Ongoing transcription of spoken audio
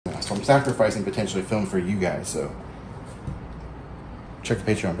So I'm sacrificing potentially film for you guys, so check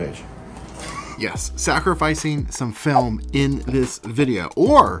the Patreon page. Yes, sacrificing some film in this video,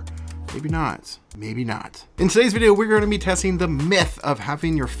 or maybe not, maybe not. In today's video, we're going to be testing the myth of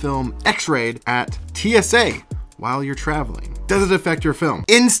having your film x-rayed at TSA while you're traveling. Does it affect your film?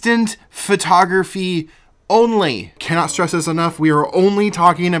 Instant photography only. Cannot stress this enough. We are only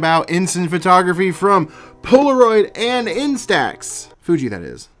talking about instant photography from Polaroid and Instax. Fuji, that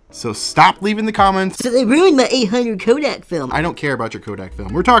is. So stop leaving the comments. So they ruined my 800 Kodak film. I don't care about your Kodak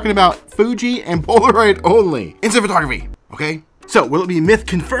film. We're talking about Fuji and Polaroid only. Instant photography, okay? So will it be myth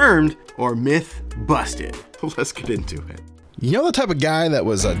confirmed or myth busted? Let's get into it. You know the type of guy that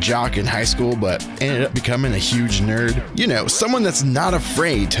was a jock in high school but ended up becoming a huge nerd? You know, someone that's not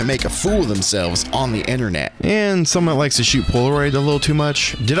afraid to make a fool of themselves on the internet. And someone that likes to shoot Polaroid a little too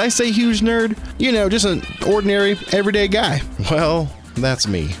much. Did I say huge nerd? You know, just an ordinary, everyday guy. Well, that's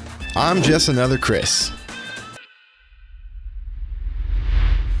me. I'm just another Chris.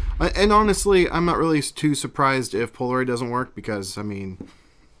 And honestly, I'm not really too surprised if Polaroid doesn't work because, I mean...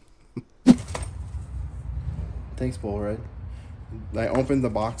 Thanks, Polaroid. I opened the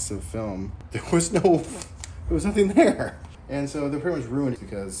box of film. There was nothing there. And so they're pretty much ruined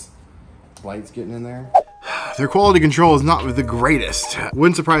because light's getting in there. Their quality control is not the greatest.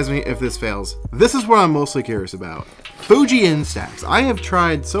 Wouldn't surprise me if this fails. This is what I'm mostly curious about. Fuji Instax. I have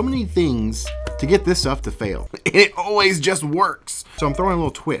tried so many things to get this stuff to fail. It always just works. So I'm throwing a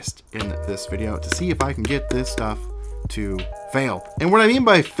little twist in this video to see if I can get this stuff to fail. And what I mean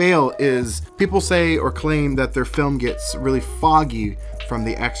by fail is people say or claim that their film gets really foggy from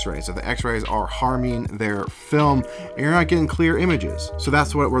the x-rays. So the x-rays are harming their film and you're not getting clear images. So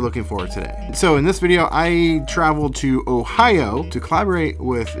that's what we're looking for today. So in this video, I traveled to Ohio to collaborate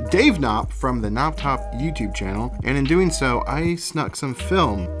with Dave Knopp from the Knopp Top YouTube channel. And in doing so, I snuck some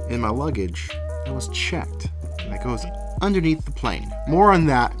film in my luggage that was checked. And that goes underneath the plane. More on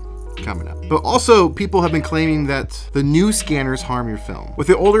that coming up. But also, people have been claiming that the new scanners harm your film. With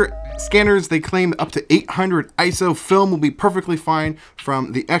the older scanners, they claim up to 800 ISO film will be perfectly fine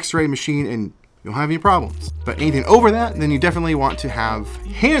from the x-ray machine and you don't have any problems. But anything over that, then you definitely want to have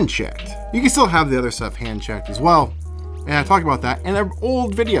hand checked. You can still have the other stuff hand checked as well. And I talked about that in an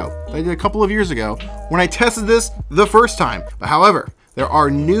old video that I did a couple of years ago when I tested this the first time. But however, there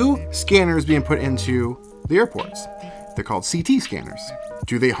are new scanners being put into the airports. They're called CT scanners.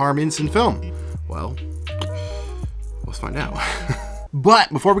 Do they harm instant film? Well, let's find out.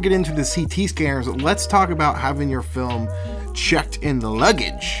 But before we get into the CT scanners, let's talk about having your film checked in the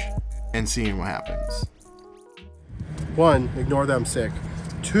luggage and seeing what happens. 1, ignore that I'm sick.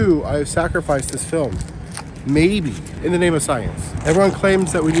 2, I have sacrificed this film. Maybe, in the name of science. Everyone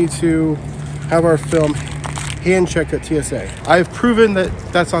claims that we need to have our film hand checked at TSA. I have proven that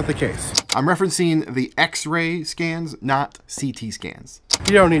that's not the case. I'm referencing the x-ray scans, not CT scans.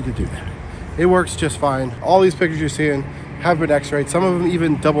 You don't need to do that. It works just fine. All these pictures you're seeing have been x-rayed, some of them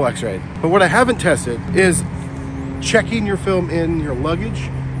even double x-rayed. But what I haven't tested is checking your film in your luggage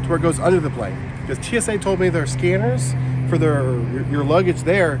to where it goes under the plane. Because TSA told me their scanners for your luggage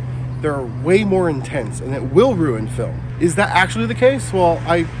there, they're way more intense and it will ruin film. Is that actually the case? Well,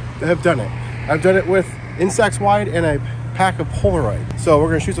 I have done it. I've done it with Instax wide and a pack of Polaroid. So we're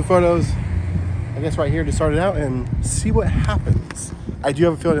gonna shoot some photos, I guess right here to start it out and see what happens. I do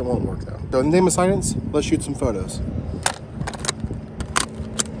have a feeling it won't work though. So in the name of science, let's shoot some photos.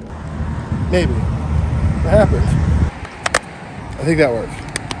 Maybe. What happened? I think that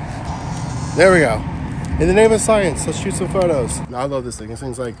worked. There we go. In the name of science, let's shoot some photos. Now, I love this thing. This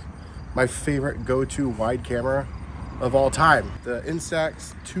thing's like my favorite go-to wide camera of all time. The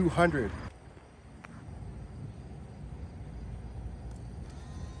Instax 200.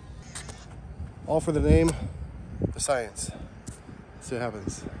 All for the name of science. See what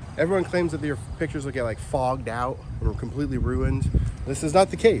happens. Everyone claims that your pictures will get like fogged out or completely ruined. This is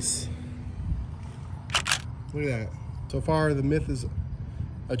not the case. Look at that. So far, the myth is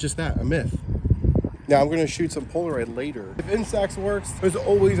just that, a myth. Now I'm gonna shoot some Polaroid later. If Instax works, there's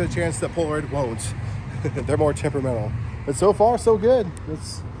always a chance that Polaroid won't. They're more temperamental. But so far, so good.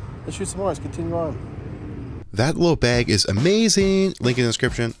 Let's shoot some more, let's continue on. That little bag is amazing. Link in the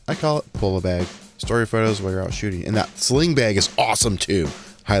description. I call it Polo bag. Store your photos while you're out shooting. And that sling bag is awesome too.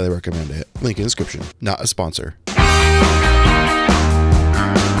 Highly recommend it. Link in the description. Not a sponsor.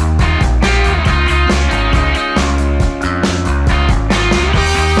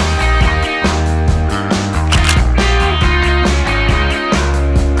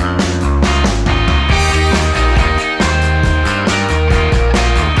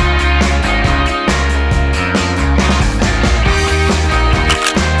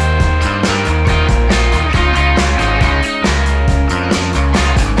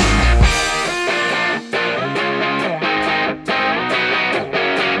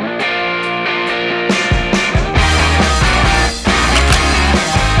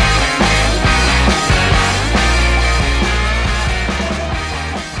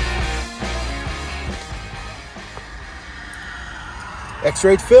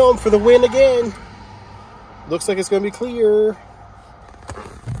 X-ray film for the win again. Looks like it's going to be clear.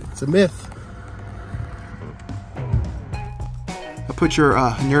 It's a myth. I'll put your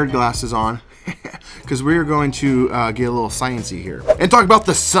nerd glasses on because we're going to get a little sciencey here and talk about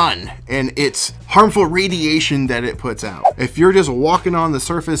the sun and its harmful radiation that it puts out. If you're just walking on the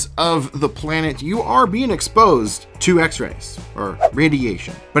surface of the planet, you are being exposed to X-rays or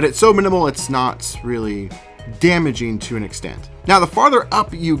radiation, but it's so minimal it's not really damaging to an extent. Now, the farther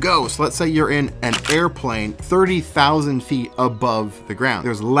up you go, so let's say you're in an airplane 30,000 feet above the ground,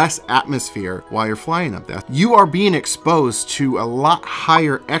 there's less atmosphere while you're flying up there. You are being exposed to a lot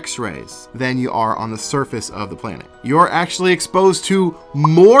higher X-rays than you are on the surface of the planet. You're actually exposed to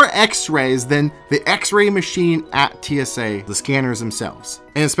more X-rays than the X-ray machine at TSA, the scanners themselves.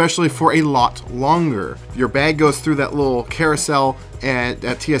 And especially for a lot longer. Your bag goes through that little carousel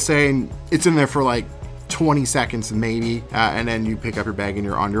at TSA and it's in there for like 20 seconds maybe, and then you pick up your bag and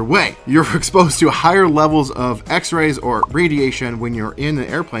you're on your way. You're exposed to higher levels of X-rays or radiation when you're in an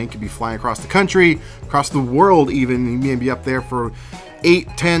airplane. You could be flying across the country, across the world even. You may be up there for 8,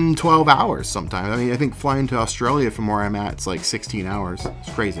 10, 12 hours sometimes. I mean, I think flying to Australia from where I'm at, it's like 16 hours.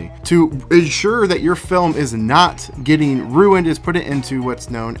 It's crazy. To ensure that your film is not getting ruined is put it into what's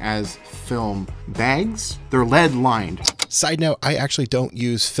known as film bags. They're lead lined. Side note, I actually don't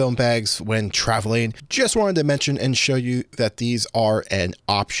use film bags when traveling. Just wanted to mention and show you that these are an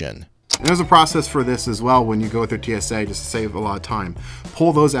option. And there's a process for this as well when you go through TSA, just to save a lot of time.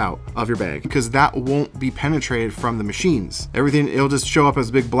 Pull those out of your bag because that won't be penetrated from the machines. Everything, it'll just show up as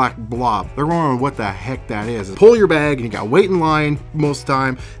a big black blob. They're wondering what the heck that is. Pull your bag and you gotta wait in line most of the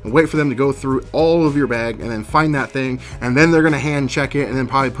time and wait for them to go through all of your bag and then find that thing, and then they're gonna hand check it and then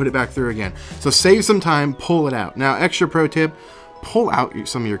probably put it back through again. So save some time, pull it out. Now, extra pro tip, pull out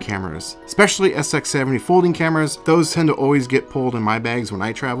some of your cameras, especially SX70 folding cameras. Those tend to always get pulled in my bags when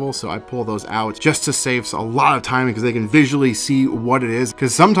I travel, so I pull those out just to save a lot of time because they can visually see what it is.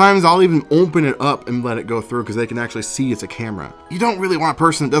 Because sometimes I'll even open it up and let it go through because they can actually see it's a camera. You don't really want a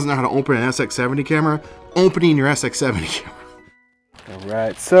person that doesn't know how to open an SX70 camera opening your SX70 camera. All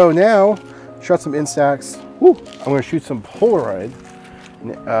right, so now shot some instax. Woo, I'm gonna shoot some Polaroid.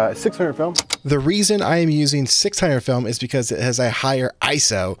 600 film. The reason I am using 600 film is because it has a higher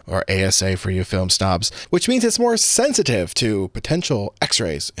ISO, or ASA for you film snobs, which means it's more sensitive to potential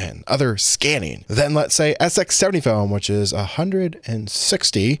X-rays and other scanning than, let's say, SX70 film, which is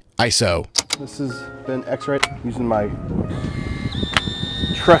 160 ISO. This has been X-ray using my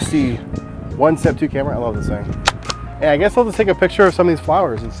trusty 1-step-2 camera. I love this thing. And I guess I'll just take a picture of some of these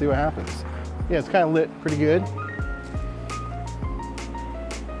flowers and see what happens. Yeah, it's kind of lit pretty good.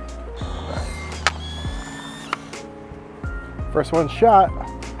 First one shot,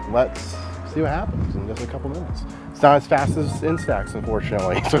 let's see what happens in just a couple minutes. It's not as fast as Instax,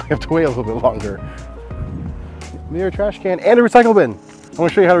 unfortunately, so we have to wait a little bit longer. Mirror trash can and a recycle bin. I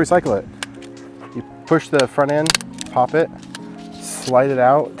want to show you how to recycle it. You push the front end, pop it, slide it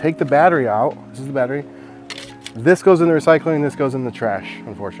out, take the battery out. This is the battery. This goes in the recycling, this goes in the trash,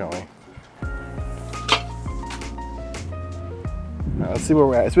 unfortunately. Now, let's see where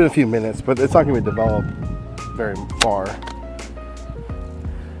we're at. It's been a few minutes, but it's not going to be developed very far.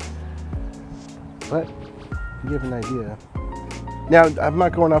 But you give an idea. Now, I'm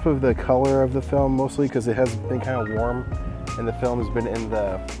not going off of the color of the film mostly because it has been kind of warm and the film has been in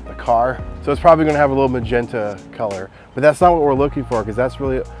the car. So it's probably going to have a little magenta color, but that's not what we're looking for because that's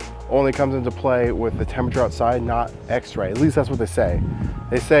really only comes into play with the temperature outside, not X-ray. At least that's what they say.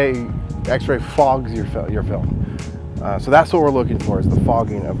 They say X-ray fogs your film. So that's what we're looking for, is the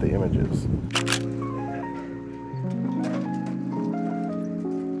fogging of the images.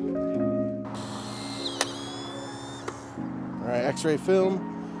 All right, X-ray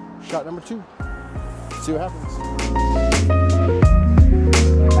film, shot number 2. Let's see what happens.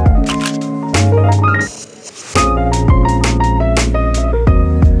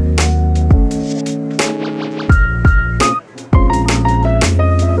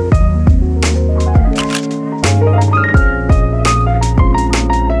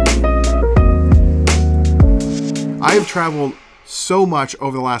 I have traveled so much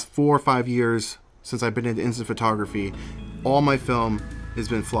over the last 4 or 5 years since I've been into instant photography. All my film has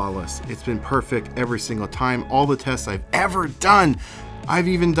been flawless. It's been perfect every single time. All the tests I've ever done. I've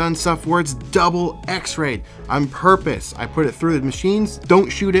even done stuff where it's double X-rayed on purpose. I put it through the machines, don't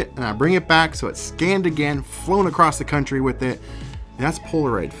shoot it, and I bring it back so it's scanned again, flown across the country with it. And that's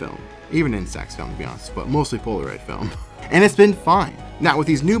Polaroid film. Even instax film, to be honest, but mostly Polaroid film. And it's been fine. Now with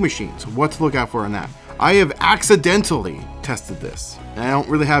these new machines, what to look out for in that? I have accidentally tested this. And I don't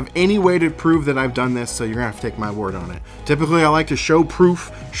really have any way to prove that I've done this, so you're gonna have to take my word on it. Typically, I like to show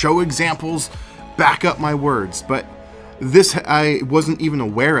proof, show examples, back up my words, but this I wasn't even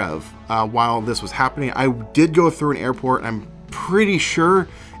aware of while this was happening. I did go through an airport, and I'm pretty sure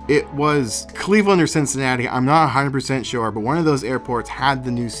it was Cleveland or Cincinnati. I'm not 100% sure, but one of those airports had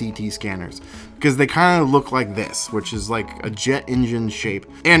the new CT scanners because they kind of look like this, which is like a jet engine shape.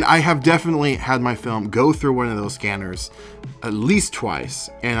 And I have definitely had my film go through one of those scanners at least twice,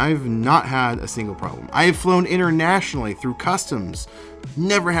 and I've not had a single problem. I have flown internationally through customs,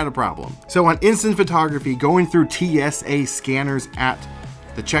 never had a problem. So on instant photography, going through TSA scanners at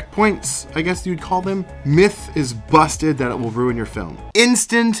the checkpoints, I guess you'd call them, myth is busted that it will ruin your film.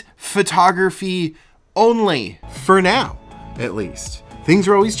 Instant photography only, for now, at least. Things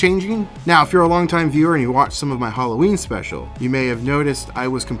are always changing. Now, if you're a longtime viewer and you watched some of my Halloween special, you may have noticed I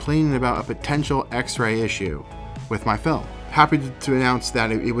was complaining about a potential X-ray issue with my film. Happy to announce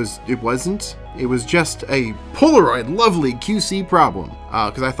that it wasn't. It was just a Polaroid lovely QC problem,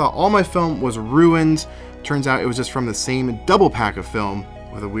 because I thought all my film was ruined. Turns out it was just from the same double pack of film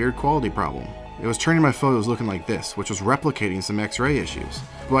with a weird quality problem. It was turning my photos looking like this, which was replicating some X-ray issues,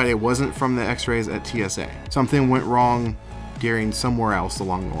 but it wasn't from the X-rays at TSA. Something went wrong during somewhere else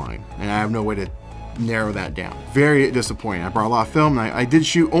along the line, and I have no way to narrow that down. Very disappointing. I brought a lot of film, and I did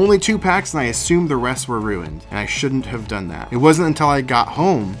shoot only 2 packs, and I assumed the rest were ruined, and I shouldn't have done that. It wasn't until I got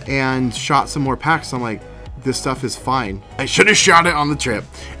home and shot some more packs, I'm like, this stuff is fine. I should have shot it on the trip.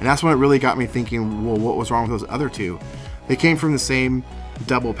 And that's when it really got me thinking, well, what was wrong with those other 2? They came from the same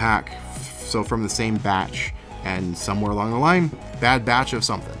double pack, so from the same batch, and somewhere along the line, bad batch of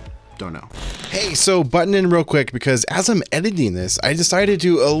something. Don't know. Hey, so button in real quick, because as I'm editing this, I decided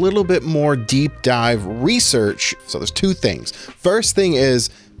to do a little bit more deep dive research. So there's 2 things. First thing is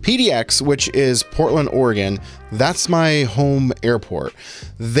PDX, which is Portland, Oregon. That's my home airport.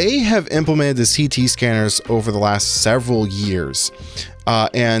 They have implemented the CT scanners over the last several years.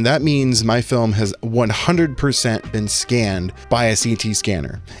 And that means my film has 100% been scanned by a CT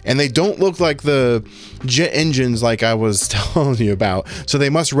scanner. And they don't look like the jet engines like I was telling you about. So they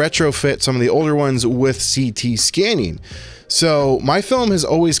must retrofit some of the older ones with CT scanning. So my film has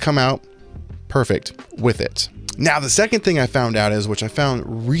always come out perfect with it. Now, the second thing I found out is, which I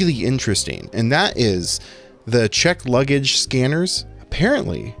found really interesting, and that is the checked luggage scanners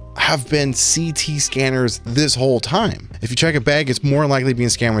apparently have been CT scanners this whole time. If you check a bag, it's more likely being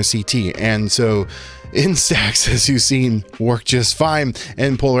scanned with CT. And so Instax, as you've seen, worked just fine,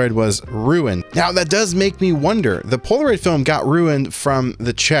 and Polaroid was ruined. Now, that does make me wonder. The Polaroid film got ruined from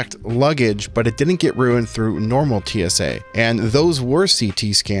the checked luggage, but it didn't get ruined through normal TSA, and those were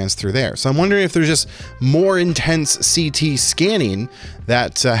CT scans through there. So I'm wondering if there's just more intense CT scanning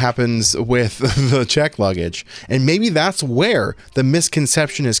that happens with the checked luggage, and maybe that's where the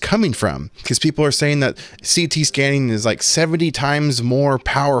misconception is coming from, because people are saying that CT scanning is like 70 times more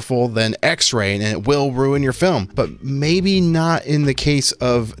powerful than X-ray, and it will ruin your film. But maybe not in the case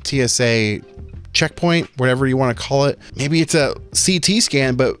of TSA checkpoint, whatever you want to call it. Maybe it's a CT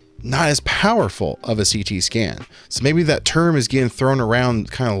scan, but not as powerful of a CT scan. So maybe that term is getting thrown around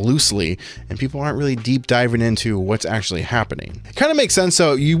kind of loosely, and people aren't really deep diving into what's actually happening. It kind of makes sense.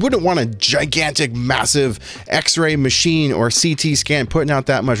 So you wouldn't want a gigantic, massive X-ray machine or CT scan putting out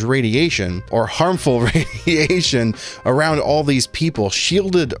that much radiation or harmful radiation around all these people,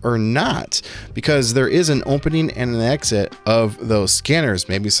 shielded or not, because there is an opening and an exit of those scanners.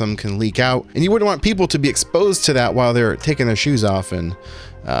 Maybe some can leak out, and you wouldn't want people to be exposed to that while they're taking their shoes off and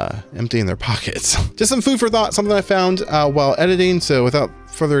emptying their pockets. Just some food for thought, something I found while editing. So without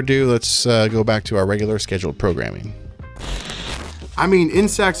further ado, let's go back to our regular scheduled programming. I mean,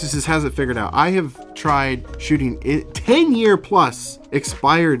 Instax just has it figured out. I have tried shooting 10-year plus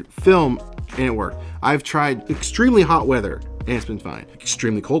expired film and it worked. I've tried extremely hot weather and it's been fine.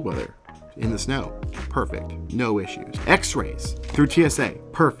 Extremely cold weather in the snow, perfect, no issues. X-rays through TSA,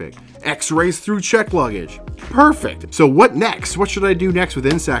 perfect. X-rays through check luggage, perfect. So what next? What should I do next with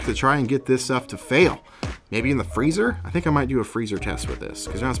Instax to try and get this stuff to fail? Maybe in the freezer? I think I might do a freezer test with this,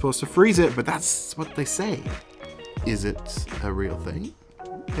 because you're not supposed to freeze it, but that's what they say. Is it a real thing?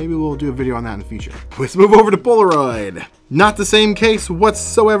 Maybe we'll do a video on that in the future. Let's move over to Polaroid. Not the same case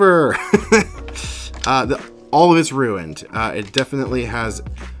whatsoever. All of it's ruined. It definitely has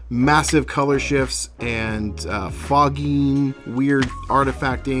massive color shifts and fogging, weird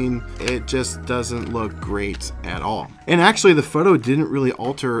artifacting. It just doesn't look great at all. And actually the photo didn't really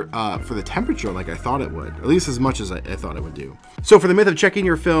alter for the temperature like I thought it would, at least as much as I thought it would do. So for the myth of checking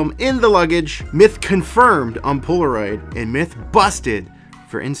your film in the luggage, myth confirmed on Polaroid and myth busted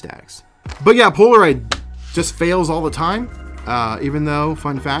for Instax. But yeah, Polaroid just fails all the time. Even though,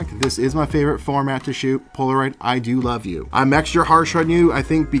 fun fact, this is my favorite format to shoot, Polaroid, I do love you. I'm extra harsh on you, I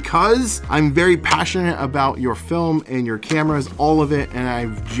think, because I'm very passionate about your film and your cameras, all of it, and I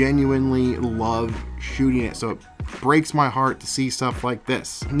genuinely love shooting it. So it breaks my heart to see stuff like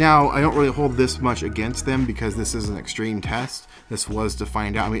this. Now, I don't really hold this much against them because this is an extreme test. This was to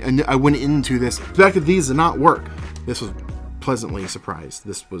find out. I mean, and I went into this, the fact that these did not work, this was pleasantly surprised.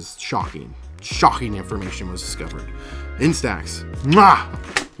 This was shocking. Shocking information was discovered. Instax,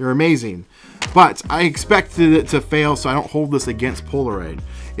 mwah, you're amazing. But I expected it to fail, so I don't hold this against Polaroid.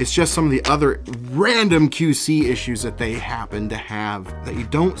 It's just some of the other random QC issues that they happen to have that you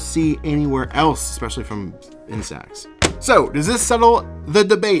don't see anywhere else, especially from Instax. So, does this settle the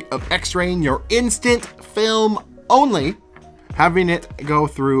debate of X-raying your instant film only, having it go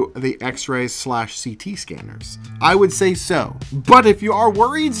through the X-rays/CT scanners? I would say so. But if you are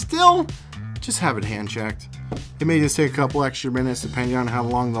worried still, just have it hand checked. It may just take a couple extra minutes depending on how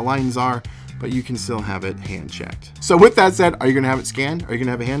long the lines are, but you can still have it hand checked. So with that said, are you gonna have it scanned? Are you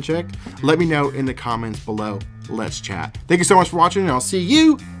gonna have it hand checked? Let me know in the comments below. Let's chat. Thank you so much for watching, and I'll see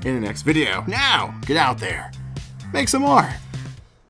you in the next video. Now, get out there, make some more.